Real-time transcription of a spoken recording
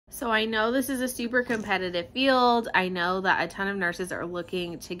So I know this is a super competitive field. I know that a ton of nurses are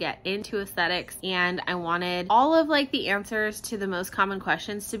looking to get into aesthetics, and I wanted all of like the answers to the most common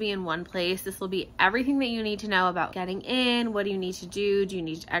questions to be in one place. This will be everything that you need to know about getting in. What do you need to do? Do you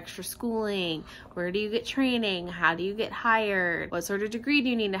need extra schooling? Where do you get training? How do you get hired? What sort of degree do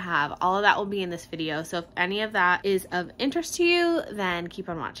you need to have? All of that will be in this video. So if any of that is of interest to you, then keep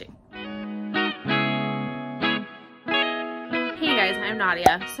on watching. Hey guys, I'm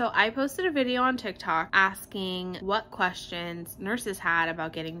Nadia. So I posted a video on TikTok asking what questions nurses had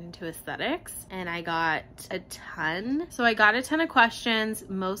about getting into aesthetics, and I got a ton. So I got a ton of questions.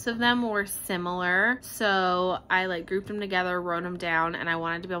 Most of them were similar. So I like grouped them together, wrote them down, and I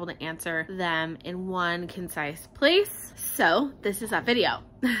wanted to be able to answer them in one concise place. So this is that video.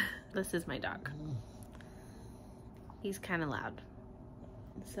 This is my dog. He's kind of loud,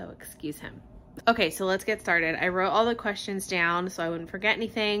 so excuse him. Okay, so let's get started. I wrote all the questions down so I wouldn't forget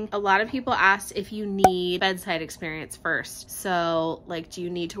anything. A lot of people asked if you need bedside experience first. So like, do you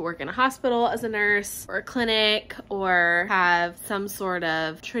need to work in a hospital as a nurse or a clinic or have some sort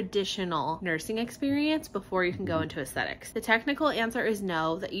of traditional nursing experience before you can go into aesthetics? The technical answer is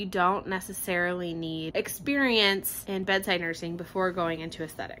no, that you don't necessarily need experience in bedside nursing before going into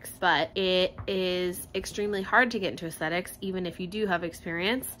aesthetics, but it is extremely hard to get into aesthetics even if you do have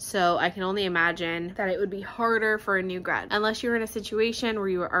experience. So I can only imagine that it would be harder for a new grad unless you're in a situation where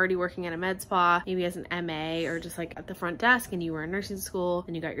you were already working at a med spa, maybe as an MA or just like at the front desk, and you were in nursing school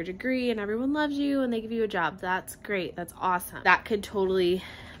and you got your degree and everyone loves you and they give you a job. That's great. That's awesome. That could totally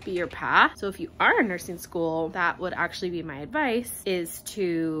be your path. So if you are in nursing school, that would actually be my advice, is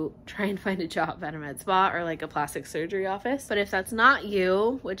to try and find a job at a med spa or like a plastic surgery office. But if that's not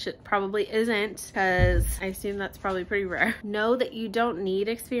you, which it probably isn't, because I assume that's probably pretty rare, know that you don't need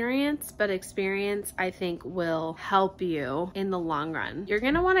experience, but experience I think will help you in the long run. You're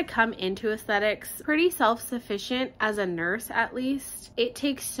gonna want to come into aesthetics pretty self-sufficient as a nurse, at least. It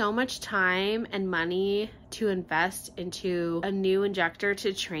takes so much time and money to invest into a new injector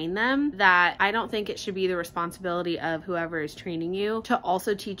to train them that I don't think it should be the responsibility of whoever is training you to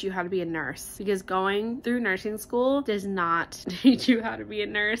also teach you how to be a nurse, because going through nursing school does not teach you how to be a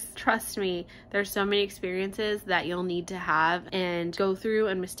nurse. Trust me, there's so many experiences that you'll need to have and go through,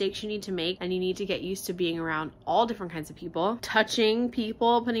 and mistakes you need to make, and you need to get used to being around all different kinds of people, touching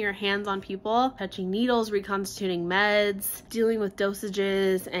people, putting your hands on people, touching needles, reconstituting meds, dealing with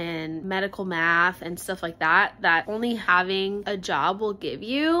dosages and medical math and stuff like that only having a job will give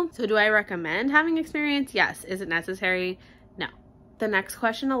you. So do I recommend having experience? Yes. Is it necessary? No. The next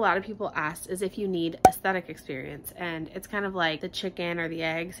question a lot of people ask is if you need aesthetic experience, and it's kind of like the chicken or the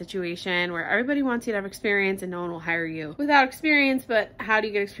egg situation where everybody wants you to have experience and no one will hire you without experience, but how do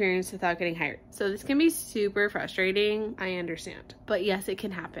you get experience without getting hired? So this can be super frustrating, I understand, but yes, it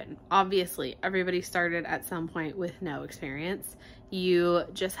can happen. Obviously, everybody started at some point with no experience. You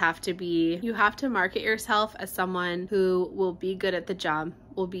just have to market yourself as someone who will be good at the job,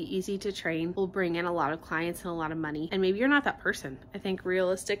 will be easy to train, will bring in a lot of clients and a lot of money. And maybe you're not that person. I think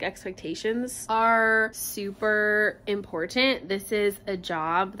realistic expectations are super important. This is a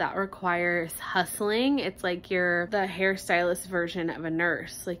job that requires hustling. It's like you're the hairstylist version of a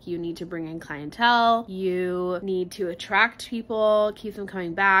nurse. Like, you need to bring in clientele, you need to attract people, keep them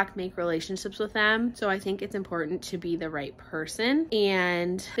coming back, make relationships with them. So I think it's important to be the right person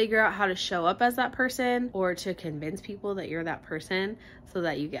and figure out how to show up as that person, or to convince people that you're that person so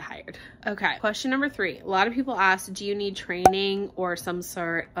that you get hired. Okay, question number 3. A lot of people ask, do you need training or some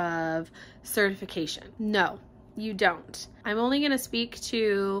sort of certification? No, you don't. I'm only going to speak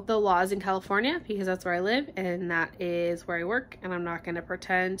to the laws in California because that's where I live and that is where I work, and I'm not going to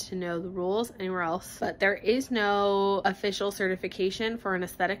pretend to know the rules anywhere else. But there is no official certification for an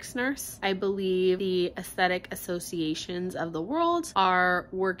aesthetics nurse. I believe the aesthetic associations of the world are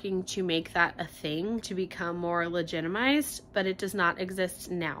working to make that a thing, to become more legitimized, but it does not exist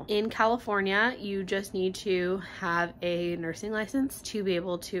now. In California, you just need to have a nursing license to be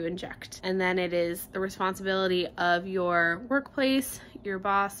able to inject, and then it is the responsibility of your workplace, your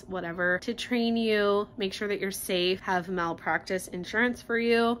boss, whatever, to train you, make sure that you're safe, have malpractice insurance for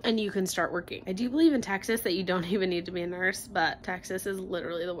you, and you can start working. I do believe in Texas that you don't even need to be a nurse, but Texas is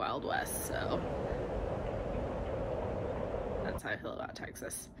literally the Wild West, so that's how I feel about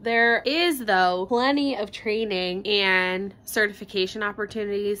Texas. There is, though, plenty of training and certification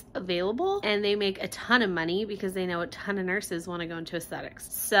opportunities available, and they make a ton of money because they know a ton of nurses want to go into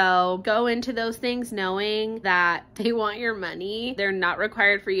aesthetics. So go into those things knowing that they want your money. They're not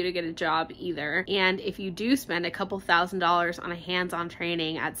required for you to get a job either. And if you do spend a couple $1,000s on a hands-on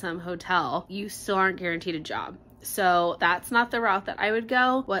training at some hotel, you still aren't guaranteed a job. So that's not the route that I would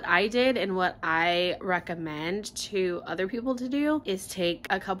go. What I did and what I recommend to other people to do is take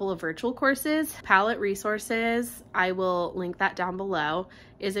a couple of virtual courses. Palette Resources, I will link that down below,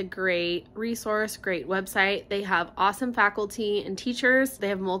 is a great resource, great website. They have awesome faculty and teachers. They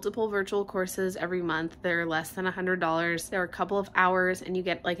have multiple virtual courses every month. They're less than $100. They're a couple of hours and you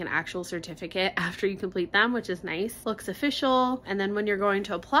get like an actual certificate after you complete them, which is nice. Looks official. And then when you're going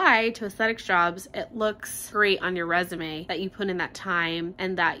to apply to aesthetics jobs, it looks great on your resume that you put in that time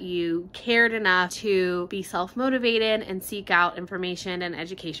and that you cared enough to be self-motivated and seek out information and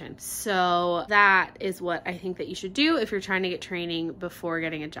education. So that is what I think that you should do if you're trying to get training before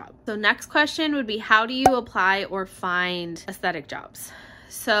getting a job. So next question would be, how do you apply or find aesthetic jobs?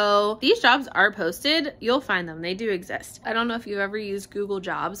 So these jobs are posted. You'll find them. They do exist. I don't know if you've ever used Google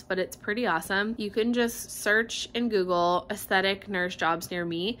Jobs, but it's pretty awesome. You can just search in Google aesthetic nurse jobs near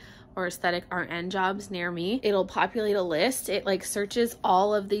me or aesthetic RN jobs near me. It'll populate a list. It like searches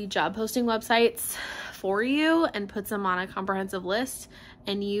all of the job posting websites for you and puts them on a comprehensive list,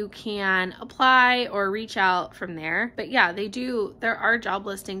 and you can apply or reach out from there. But yeah, there are job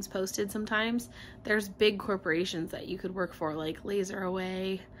listings posted sometimes. There's big corporations that you could work for, like Laser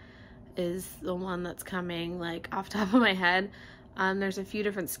Away is the one that's coming like off the top of my head. There's a few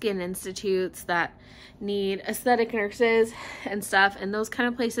different skin institutes that need aesthetic nurses and stuff, and those kind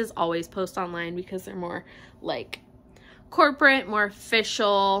of places always post online because they're more like corporate, more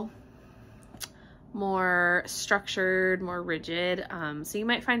official, more structured, more rigid. So you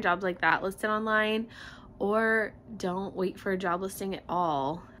might find jobs like that listed online, or don't wait for a job listing at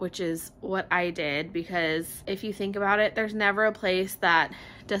all, which is what I did, because if you think about it, there's never a place that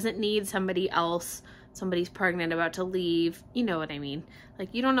doesn't need somebody else. Somebody's pregnant, about to leave, you know what I mean?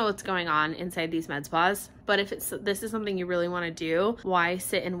 Like, you don't know what's going on inside these med spas, but if this is something you really want to do, why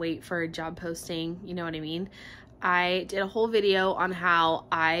sit and wait for a job posting? You know what I mean? I did a whole video on how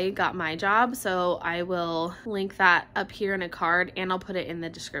I got my job, so I will link that up here in a card and I'll put it in the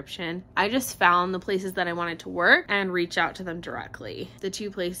description. I just found the places that I wanted to work and reach out to them directly. The 2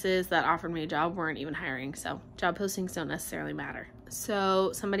 places that offered me a job weren't even hiring, so job postings don't necessarily matter.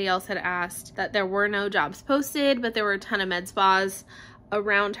 So somebody else had asked that there were no jobs posted, but there were a ton of med spas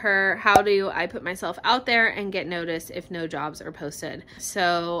around her. How do I put myself out there and get noticed if no jobs are posted?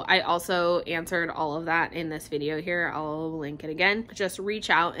 So I also answered all of that in this video here. I'll link it again. Just reach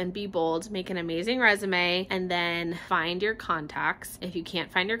out and be bold, make an amazing resume, and then find your contacts. If you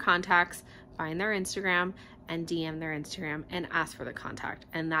can't find your contacts, find their Instagram and DM their Instagram and ask for the contact,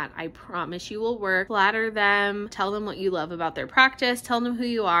 and that I promise you will work. Flatter them, tell them what you love about their practice, tell them who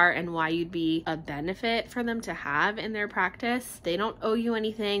you are and why you'd be a benefit for them to have in their practice. They don't owe you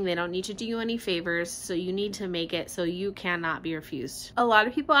anything, they don't need to do you any favors, so you need to make it so you cannot be refused. A lot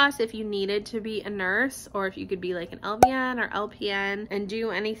of people asked if you needed to be a nurse or if you could be like an LVN or LPN and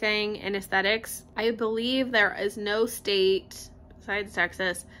do anything in aesthetics. I believe there is no state besides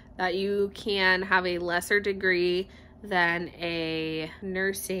Texas that you can have a lesser degree than a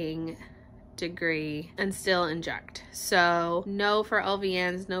nursing degree and still inject. So no for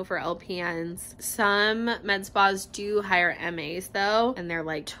LVNs, no for LPNs. Some med spas do hire MAs though, and they're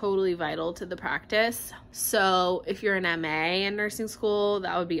like totally vital to the practice. So if you're an MA in nursing school,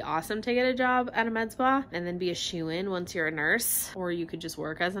 that would be awesome to get a job at a med spa and then be a shoo-in once you're a nurse. Or you could just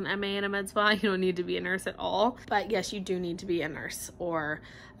work as an MA in a med spa. You don't need to be a nurse at all. But yes, you do need to be a nurse or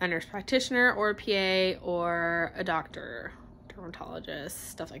a nurse practitioner or a PA or a doctor, dermatologist,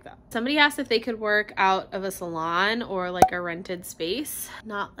 stuff like that. Somebody asked if they could work out of a salon or like a rented space.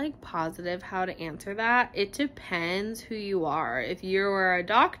 Not like positive how to answer that. It depends who you are. If you were a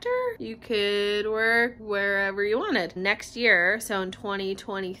doctor, you could work wherever you wanted. Next year, so in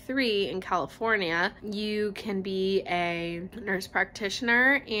 2023 in California, you can be a nurse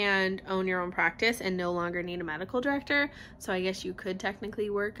practitioner and own your own practice and no longer need a medical director. So I guess you could technically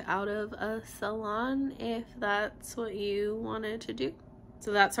work out of a salon if that's what you wanted to do.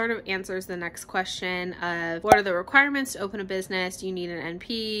 So that sort of answers the next question of what are the requirements to open a business? Do you need an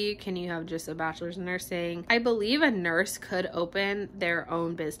NP? Can you have just a bachelor's in nursing? I believe a nurse could open their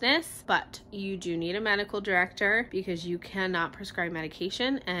own business, but you do need a medical director because you cannot prescribe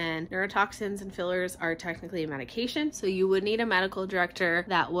medication, and neurotoxins and fillers are technically a medication. So you would need a medical director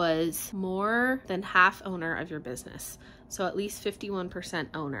that was more than half owner of your business. So at least 51%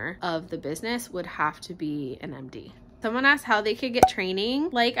 owner of the business would have to be an MD. Someone asked how they could get training.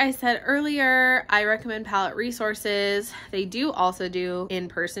 Like I said earlier, I recommend Palette Resources. They do also do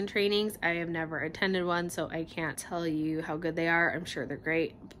in-person trainings. I have never attended one, so I can't tell you how good they are. I'm sure they're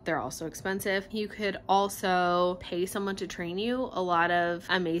great, but they're also expensive. You could also pay someone to train you. A lot of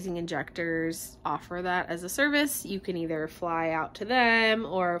amazing injectors offer that as a service. You can either fly out to them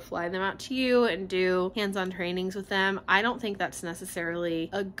or fly them out to you and do hands-on trainings with them. I don't think that's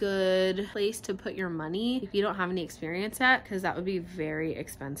necessarily a good place to put your money if you don't have any experience at, because that would be very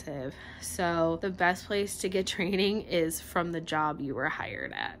expensive. So the best place to get training is from the job you were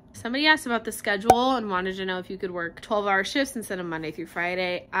hired at. Somebody asked about the schedule and wanted to know if you could work 12-hour shifts instead of Monday through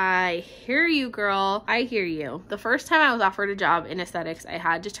Friday. I hear you, girl. I hear you. The first time I was offered a job in aesthetics, I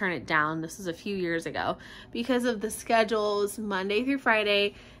had to turn it down. This was a few years ago because of the schedules, Monday through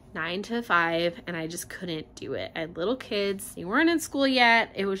Friday, 9 to 5, and I just couldn't do it. I had little kids. They weren't in school yet.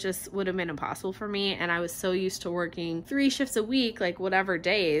 It was just would have been impossible for me, and I was so used to working 3 shifts a week, like whatever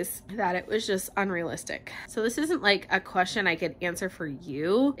days, that it was just unrealistic. So this isn't like a question I could answer for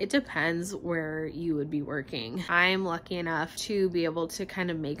you. It depends where you would be working. I'm lucky enough to be able to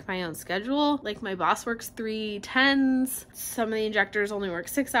kind of make my own schedule. Like my boss works 3/10s. Some of the injectors only work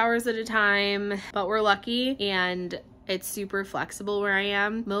 6 hours at a time, but we're lucky, and it's super flexible where I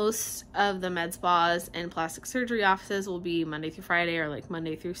am. Most of the med spas and plastic surgery offices will be Monday through Friday or like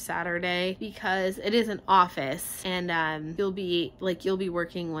Monday through Saturday, because it is an office, and you'll be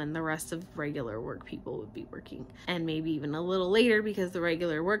working when the rest of regular work people would be working, and maybe even a little later because the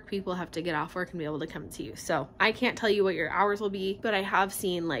regular work people have to get off work and be able to come to you. So I can't tell you what your hours will be, but I have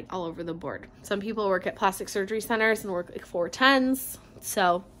seen like all over the board. Some people work at plastic surgery centers and work like 4/10s.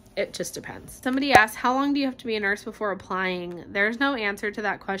 So it just depends. Somebody asked, how long do you have to be a nurse before applying? There's no answer to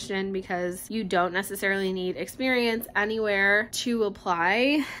that question because you don't necessarily need experience anywhere to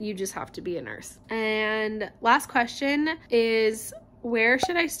apply. You just have to be a nurse. And last question is, where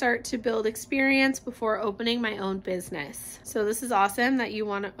should I start to build experience before opening my own business? So this is awesome that you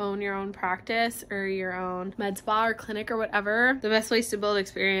want to own your own practice or your own med spa or clinic or whatever. The best place to build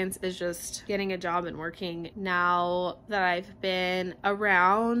experience is just getting a job and working. Now that I've been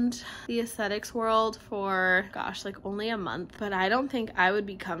around the aesthetics world for, gosh, like only a month, but I don't think I would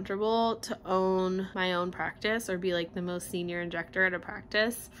be comfortable to own my own practice or be like the most senior injector at a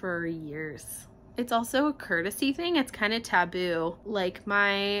practice for years. It's also a courtesy thing. It's kind of taboo. Like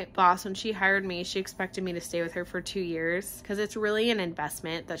my boss, when she hired me, she expected me to stay with her for 2 years because it's really an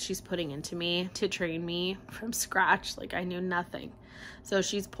investment that she's putting into me to train me from scratch. Like I knew nothing. So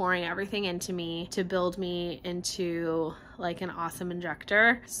she's pouring everything into me to build me into like an awesome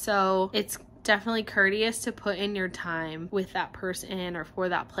injector. So it's definitely courteous to put in your time with that person or for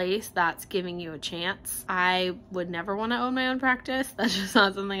that place that's giving you a chance. I would never want to own my own practice. That's just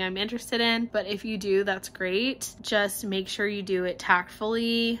not something I'm interested in. But if you do, that's great. Just make sure you do it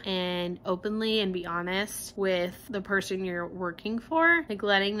tactfully and openly and be honest with the person you're working for, like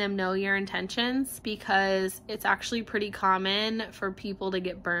letting them know your intentions, because it's actually pretty common for people to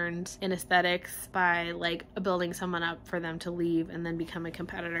get burned in aesthetics by like building someone up for them to leave and then become a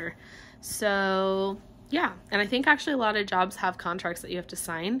competitor. So yeah, and I think actually a lot of jobs have contracts that you have to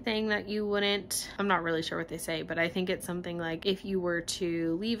sign saying that you wouldn't, I'm not really sure what they say, but I think it's something like if you were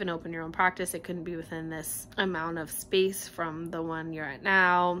to leave and open your own practice, it couldn't be within this amount of space from the one you're at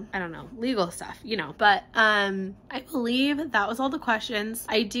now. I don't know, legal stuff, you know, but I believe that was all the questions.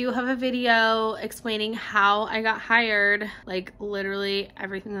 I do have a video explaining how I got hired, like literally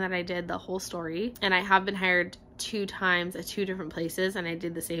everything that I did, the whole story, and I have been hired 2 times at 2 different places, and I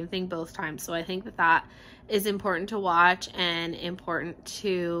did the same thing both times. So I think that that is important to watch and important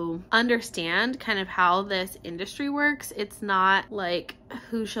to understand kind of how this industry works. It's not like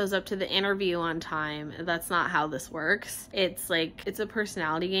who shows up to the interview on time. That's not how this works. It's like, it's a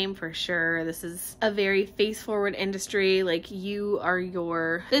personality game for sure. This is a very face forward industry. Like you are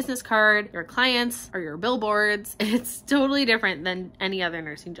your business card, your clients are your billboards. It's totally different than any other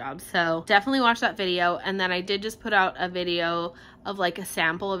nursing job. So definitely watch that video. And then I did just put out a video of like a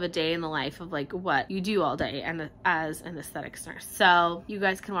sample of a day in the life of like what you do all day and as an aesthetics nurse. So you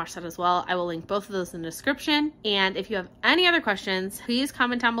guys can watch that as well. I will link both of those in the description. And if you have any other questions, please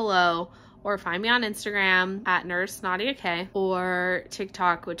comment down below or find me on Instagram at Nurse Nadia K, or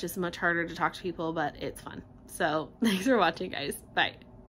TikTok, which is much harder to talk to people, but it's fun. So thanks for watching, guys. Bye.